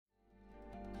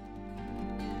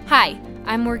Hi,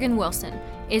 I'm Morgan Wilson.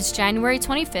 It's January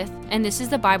 25th, and this is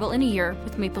the Bible in a Year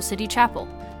with Maple City Chapel.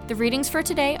 The readings for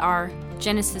today are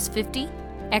Genesis 50,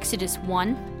 Exodus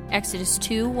 1, Exodus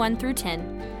 2, 1 through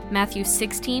 10, Matthew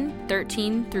 16,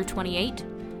 13 through 28,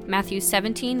 Matthew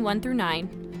 17, 1 through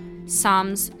 9,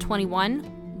 Psalms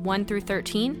 21, 1 through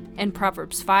 13, and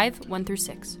Proverbs 5, 1 through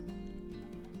 6.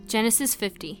 Genesis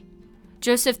 50.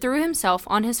 Joseph threw himself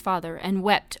on his father and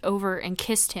wept over and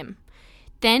kissed him.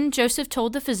 Then Joseph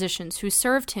told the physicians who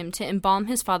served him to embalm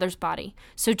his father's body,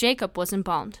 so Jacob was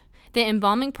embalmed. The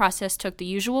embalming process took the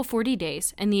usual 40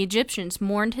 days, and the Egyptians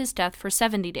mourned his death for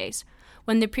 70 days.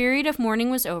 When the period of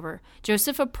mourning was over,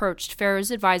 Joseph approached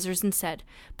Pharaoh's advisors and said,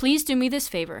 "Please do me this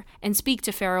favor and speak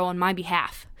to Pharaoh on my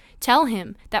behalf. Tell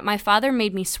him that my father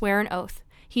made me swear an oath.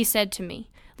 He said to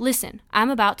me, 'Listen, I'm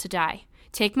about to die.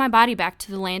 Take my body back to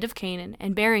the land of Canaan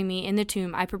and bury me in the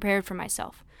tomb I prepared for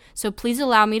myself. So please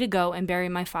allow me to go and bury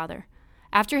my father.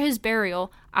 After his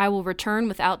burial, I will return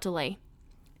without delay.'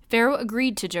 Pharaoh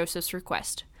agreed to Joseph's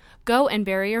request. 'Go and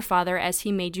bury your father as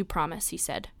he made you promise,' he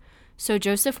said. So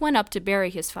Joseph went up to bury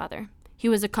his father. He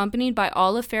was accompanied by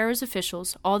all of Pharaoh's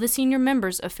officials, all the senior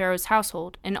members of Pharaoh's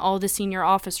household, and all the senior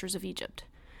officers of Egypt.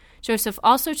 Joseph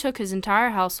also took his entire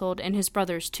household and his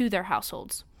brothers to their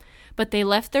households. But they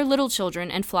left their little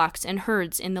children and flocks and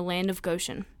herds in the land of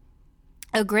Goshen.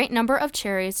 A great number of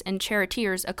chariots and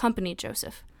charioteers accompanied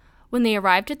Joseph. When they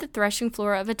arrived at the threshing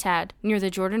floor of Atad, near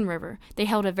the Jordan River, they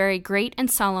held a very great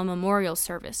and solemn memorial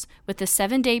service, with a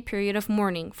 7-day period of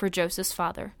mourning for Joseph's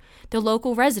father. The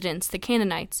local residents, the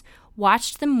Canaanites,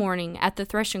 watched them mourning at the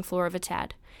threshing floor of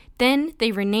Atad. Then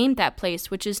they renamed that place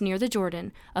which is near the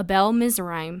Jordan, Abel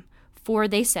Mizraim, for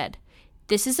they said,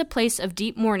 'This is a place of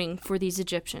deep mourning for these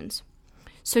Egyptians.'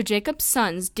 So Jacob's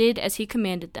sons did as he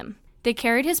commanded them. They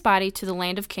carried his body to the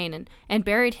land of Canaan and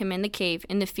buried him in the cave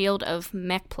in the field of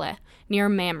Machpelah, near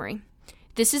Mamre.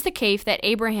 This is the cave that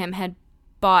Abraham had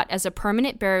bought as a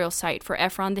permanent burial site for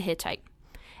Ephron the Hittite.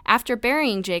 After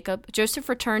burying Jacob, Joseph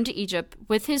returned to Egypt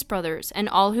with his brothers and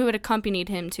all who had accompanied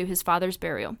him to his father's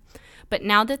burial. But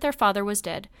now that their father was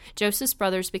dead, Joseph's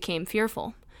brothers became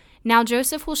fearful. 'Now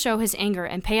Joseph will show his anger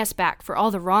and pay us back for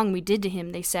all the wrong we did to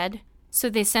him,' they said. So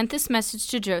they sent this message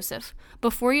to Joseph.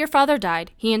 'Before your father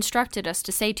died, he instructed us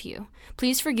to say to you,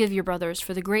 "Please forgive your brothers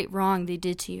for the great wrong they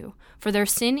did to you, for their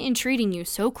sin in treating you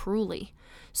so cruelly.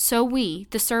 So we,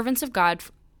 the servants of God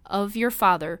of your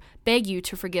father, beg you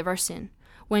to forgive our sin."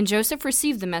 When Joseph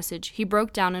received the message, he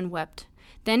broke down and wept.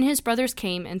 Then his brothers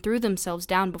came and threw themselves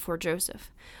down before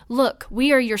Joseph. "Look,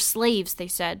 we are your slaves," they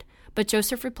said. But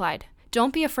Joseph replied,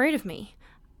 "Don't be afraid of me.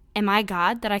 Am I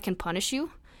God that I can punish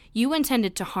you? You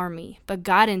intended to harm me, but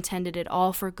God intended it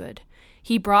all for good.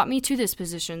 He brought me to this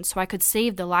position so I could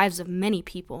save the lives of many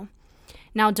people.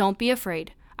 Now don't be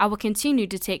afraid. I will continue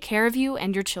to take care of you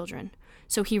and your children."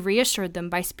 So he reassured them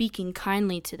by speaking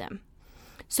kindly to them.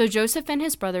 So Joseph and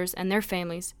his brothers and their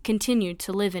families continued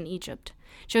to live in Egypt.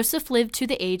 Joseph lived to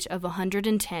the age of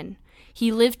 110.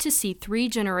 He lived to see 3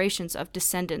 generations of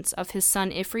descendants of his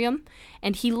son Ephraim,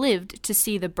 and he lived to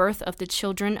see the birth of the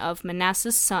children of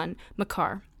Manasseh's son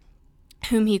Machir,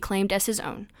 whom he claimed as his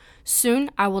own. "Soon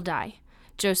I will die,"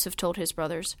 Joseph told his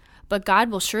brothers, "but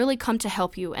God will surely come to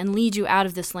help you and lead you out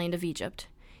of this land of Egypt.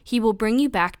 He will bring you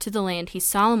back to the land he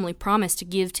solemnly promised to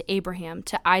give to Abraham,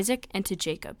 to Isaac, and to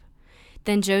Jacob."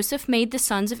 Then Joseph made the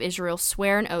sons of Israel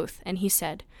swear an oath, and he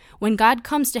said, "When God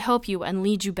comes to help you and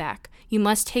lead you back, you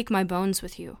must take my bones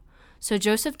with you." So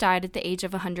Joseph died at the age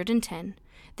of 110.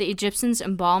 The Egyptians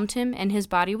embalmed him, and his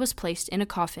body was placed in a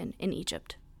coffin in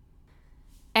Egypt.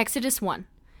 Exodus 1.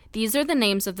 These are the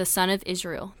names of the son of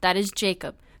Israel, that is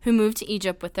Jacob, who moved to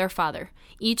Egypt with their father,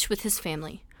 each with his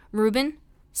family: Reuben,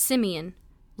 Simeon,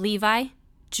 Levi,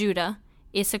 Judah,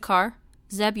 Issachar,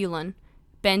 Zebulun,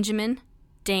 Benjamin,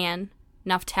 Dan,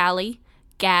 Naphtali,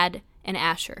 Gad, and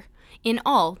Asher. In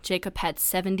all, Jacob had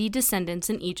 70 descendants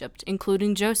in Egypt,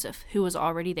 including Joseph, who was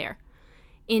already there.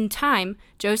 In time,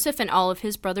 Joseph and all of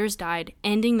his brothers died,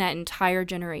 ending that entire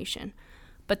generation.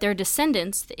 But their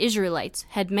descendants, the Israelites,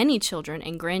 had many children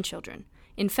and grandchildren.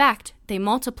 In fact, they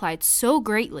multiplied so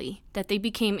greatly that they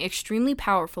became extremely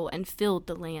powerful and filled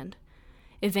the land.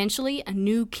 Eventually, a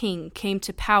new king came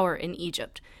to power in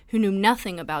Egypt, who knew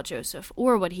nothing about Joseph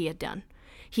or what he had done.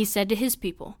 He said to his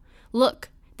people, "Look,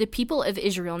 the people of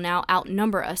Israel now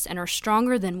outnumber us and are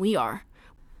stronger than we are.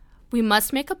 We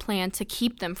must make a plan to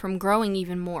keep them from growing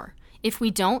even more. If we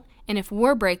don't, and if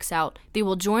war breaks out, they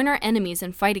will join our enemies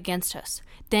and fight against us.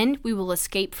 Then we will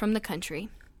escape from the country."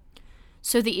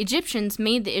 So the Egyptians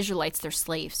made the Israelites their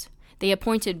slaves. They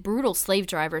appointed brutal slave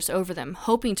drivers over them,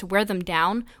 hoping to wear them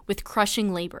down with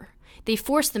crushing labor. They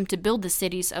forced them to build the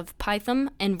cities of Pithom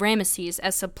and Ramesses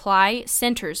as supply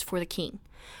centers for the king.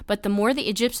 But the more the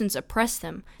Egyptians oppressed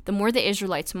them, the more the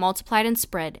Israelites multiplied and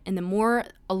spread, and the more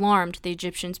alarmed the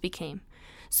Egyptians became.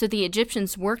 So the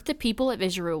Egyptians worked the people of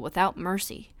Israel without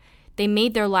mercy. They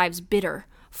made their lives bitter,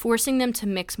 forcing them to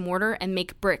mix mortar and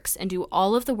make bricks and do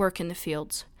all of the work in the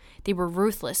fields. They were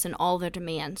ruthless in all their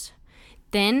demands.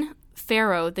 Then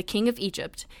Pharaoh, the king of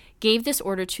Egypt, gave this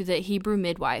order to the Hebrew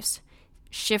midwives,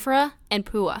 Shiphrah and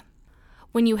Puah.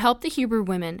 When you help the Hebrew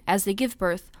women as they give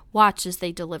birth, watch as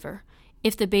they deliver.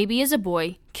 If the baby is a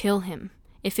boy, kill him.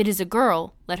 If it is a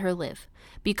girl, let her live.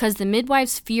 Because the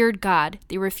midwives feared God,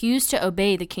 they refused to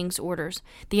obey the king's orders.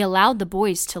 They allowed the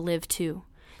boys to live too.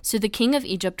 So the king of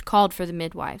Egypt called for the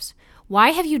midwives.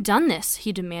 "Why have you done this?"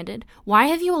 he demanded. "Why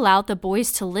have you allowed the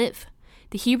boys to live?"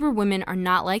 "The Hebrew women are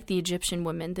not like the Egyptian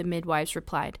women," the midwives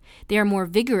replied. "They are more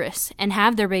vigorous and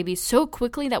have their babies so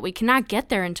quickly that we cannot get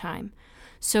there in time."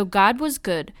 So God was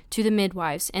good to the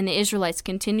midwives, and the Israelites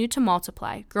continued to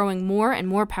multiply, growing more and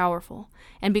more powerful.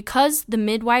 And because the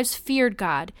midwives feared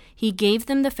God, he gave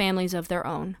them the families of their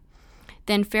own.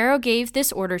 Then Pharaoh gave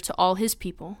this order to all his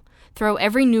people: "Throw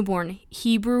every newborn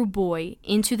Hebrew boy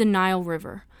into the Nile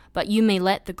River, but you may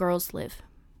let the girls live."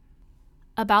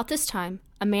 About this time,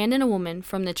 a man and a woman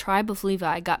from the tribe of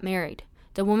Levi got married.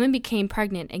 The woman became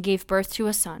pregnant and gave birth to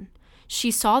a son. She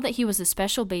saw that he was a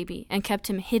special baby and kept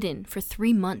him hidden for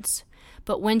 3 months.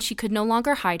 But when she could no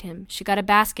longer hide him, she got a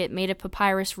basket made of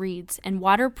papyrus reeds and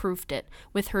waterproofed it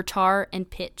with her tar and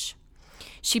pitch.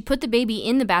 She put the baby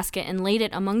in the basket and laid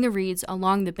it among the reeds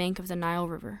along the bank of the Nile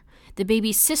River. The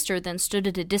baby's sister then stood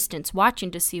at a distance,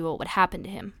 watching to see what would happen to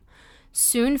him.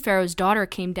 Soon Pharaoh's daughter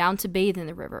came down to bathe in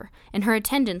the river, and her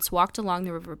attendants walked along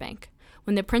the riverbank.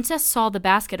 When the princess saw the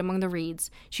basket among the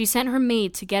reeds, she sent her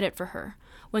maid to get it for her.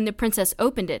 When the princess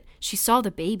opened it, she saw the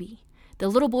baby. The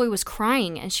little boy was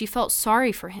crying, and she felt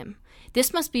sorry for him.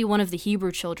 "This must be one of the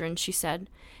Hebrew children," she said.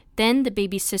 Then the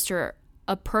baby's sister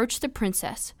approached the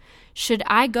princess. "Should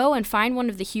I go and find one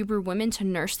of the Hebrew women to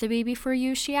nurse the baby for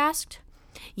you?" she asked.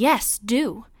 "Yes,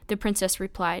 do," the princess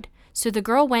replied. So the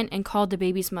girl went and called the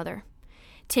baby's mother.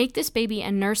 "Take this baby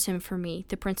and nurse him for me,"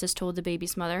 the princess told the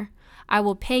baby's mother. "I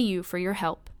will pay you for your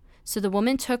help." So the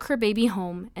woman took her baby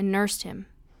home and nursed him.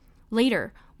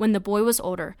 Later, when the boy was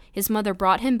older, his mother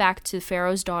brought him back to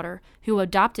Pharaoh's daughter, who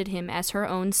adopted him as her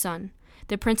own son.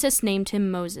 The princess named him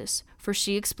Moses, for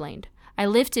she explained, "I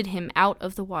lifted him out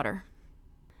of the water."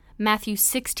 Matthew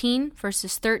 16,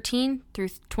 verses 13 through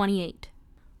 28.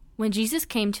 When Jesus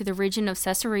came to the region of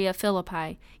Caesarea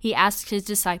Philippi, he asked his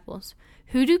disciples,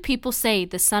 "Who do people say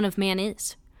the Son of Man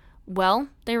is?" "Well,"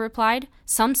 they replied,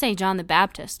 "some say John the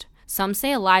Baptist, some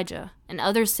say Elijah, and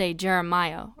others say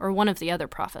Jeremiah or one of the other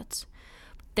prophets."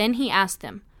 Then he asked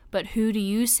them, "But who do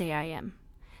you say I am?"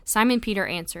 Simon Peter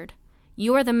answered,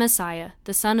 "You are the Messiah,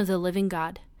 the Son of the living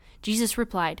God." Jesus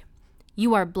replied,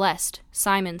 "You are blessed,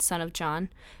 Simon, son of John,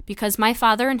 because my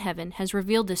Father in heaven has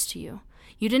revealed this to you.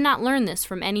 You did not learn this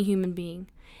from any human being.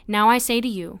 Now I say to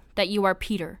you that you are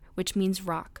Peter, which means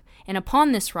rock, and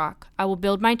upon this rock I will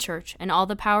build my church, and all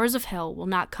the powers of hell will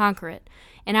not conquer it,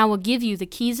 and I will give you the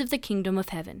keys of the kingdom of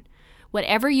heaven.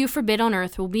 Whatever you forbid on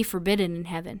earth will be forbidden in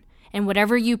heaven, and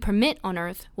whatever you permit on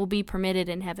earth will be permitted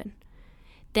in heaven."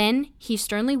 Then he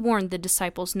sternly warned the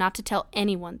disciples not to tell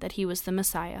anyone that he was the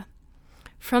Messiah.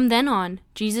 From then on,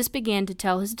 Jesus began to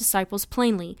tell his disciples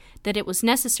plainly that it was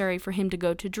necessary for him to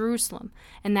go to Jerusalem,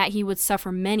 and that he would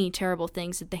suffer many terrible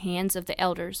things at the hands of the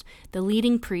elders, the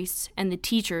leading priests, and the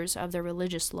teachers of the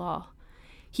religious law.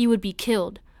 He would be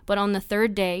killed, but on the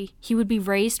 3rd day he would be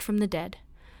raised from the dead.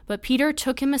 But Peter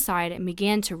took him aside and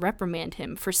began to reprimand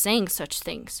him for saying such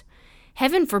things.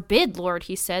 "Heaven forbid, Lord,"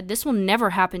 he said, "this will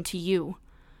never happen to you."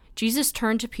 Jesus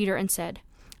turned to Peter and said,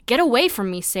 "Get away from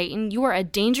me, Satan. You are a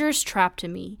dangerous trap to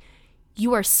me.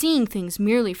 You are seeing things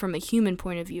merely from a human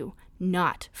point of view,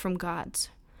 not from God's."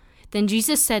 Then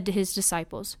Jesus said to his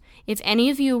disciples, "If any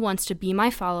of you wants to be my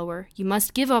follower, you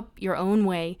must give up your own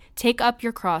way, take up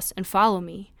your cross, and follow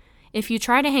me. If you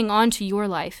try to hang on to your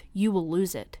life, you will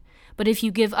lose it. But if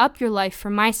you give up your life for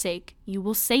my sake, you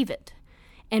will save it.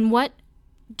 And what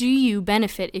do you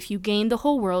benefit if you gain the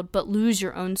whole world but lose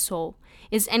your own soul?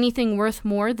 Is anything worth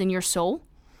more than your soul?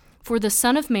 For the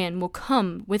Son of Man will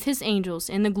come with his angels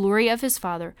in the glory of his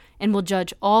Father, and will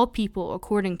judge all people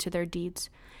according to their deeds.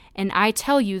 And I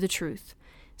tell you the truth,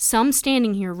 some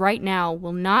standing here right now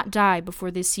will not die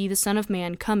before they see the Son of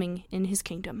Man coming in his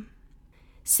kingdom."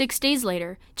 6 days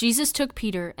later, Jesus took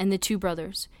Peter and the 2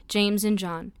 brothers, James and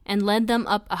John, and led them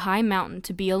up a high mountain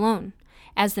to be alone.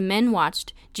 As the men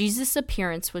watched, Jesus'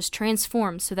 appearance was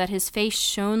transformed so that his face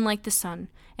shone like the sun,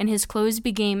 and his clothes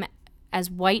became as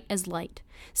white as light.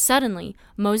 Suddenly,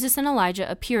 Moses and Elijah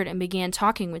appeared and began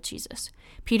talking with Jesus.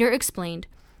 Peter explained,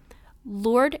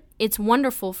 "Lord, it's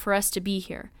wonderful for us to be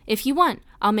here. If you want,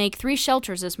 I'll make 3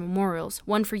 shelters as memorials,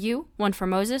 one for you, one for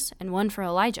Moses, and one for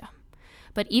Elijah."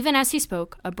 But even as he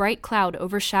spoke, a bright cloud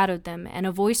overshadowed them, and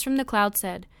a voice from the cloud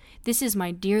said, "This is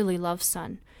my dearly loved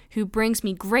Son, who brings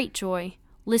me great joy.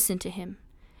 Listen to him."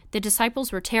 The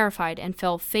disciples were terrified and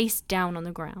fell face down on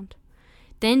the ground.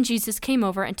 Then Jesus came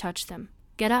over and touched them.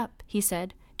 "Get up," he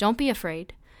said. "Don't be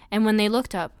afraid." And when they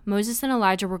looked up, Moses and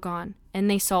Elijah were gone, and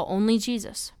they saw only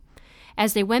Jesus.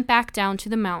 As they went back down to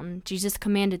the mountain, Jesus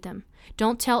commanded them,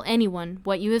 "Don't tell anyone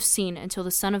what you have seen until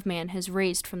the Son of Man has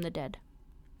raised from the dead."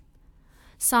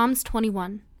 Psalms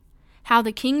 21. How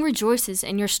the king rejoices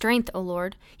in your strength, O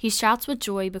Lord! He shouts with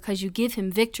joy because you give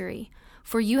him victory.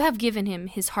 For you have given him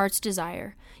his heart's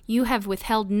desire. You have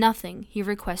withheld nothing he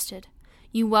requested.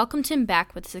 You welcomed him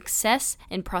back with success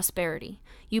and prosperity.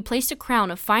 You placed a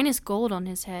crown of finest gold on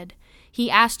his head.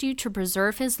 He asked you to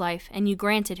preserve his life, and you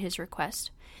granted his request.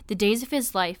 The days of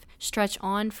his life stretch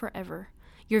on forever.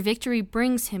 Your victory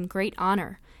brings him great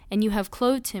honor, and you have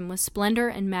clothed him with splendor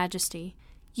and majesty.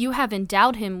 You have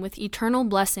endowed him with eternal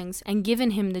blessings and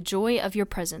given him the joy of your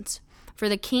presence. For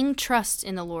the king trusts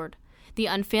in the Lord. The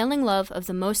unfailing love of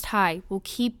the Most High will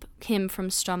keep him from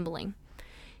stumbling.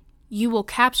 You will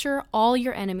capture all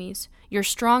your enemies. Your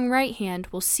strong right hand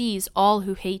will seize all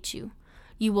who hate you.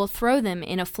 You will throw them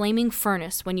in a flaming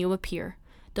furnace when you appear.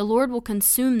 The Lord will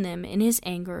consume them in his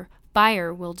anger.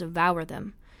 Fire will devour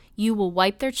them. You will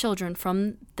wipe their children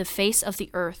from the face of the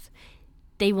earth.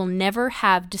 They will never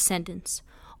have descendants.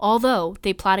 Although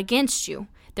they plot against you,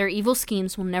 their evil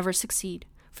schemes will never succeed,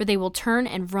 for they will turn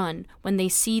and run when they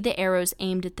see the arrows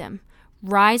aimed at them.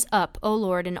 Rise up, O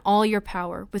Lord, in all your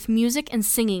power. With music and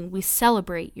singing we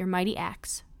celebrate your mighty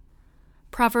acts.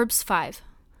 Proverbs 5.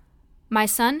 My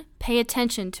son, pay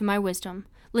attention to my wisdom.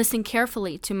 Listen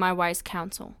carefully to my wise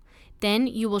counsel. Then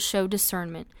you will show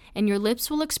discernment, and your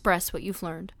lips will express what you've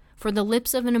learned. For the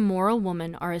lips of an immoral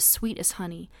woman are as sweet as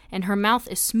honey, and her mouth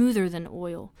is smoother than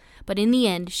oil. But in the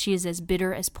end she is as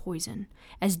bitter as poison,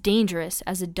 as dangerous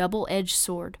as a double-edged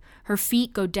sword. Her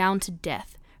feet go down to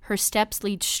death. Her steps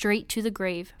lead straight to the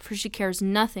grave, for she cares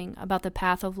nothing about the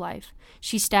path of life.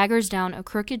 She staggers down a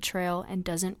crooked trail and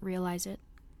doesn't realize it.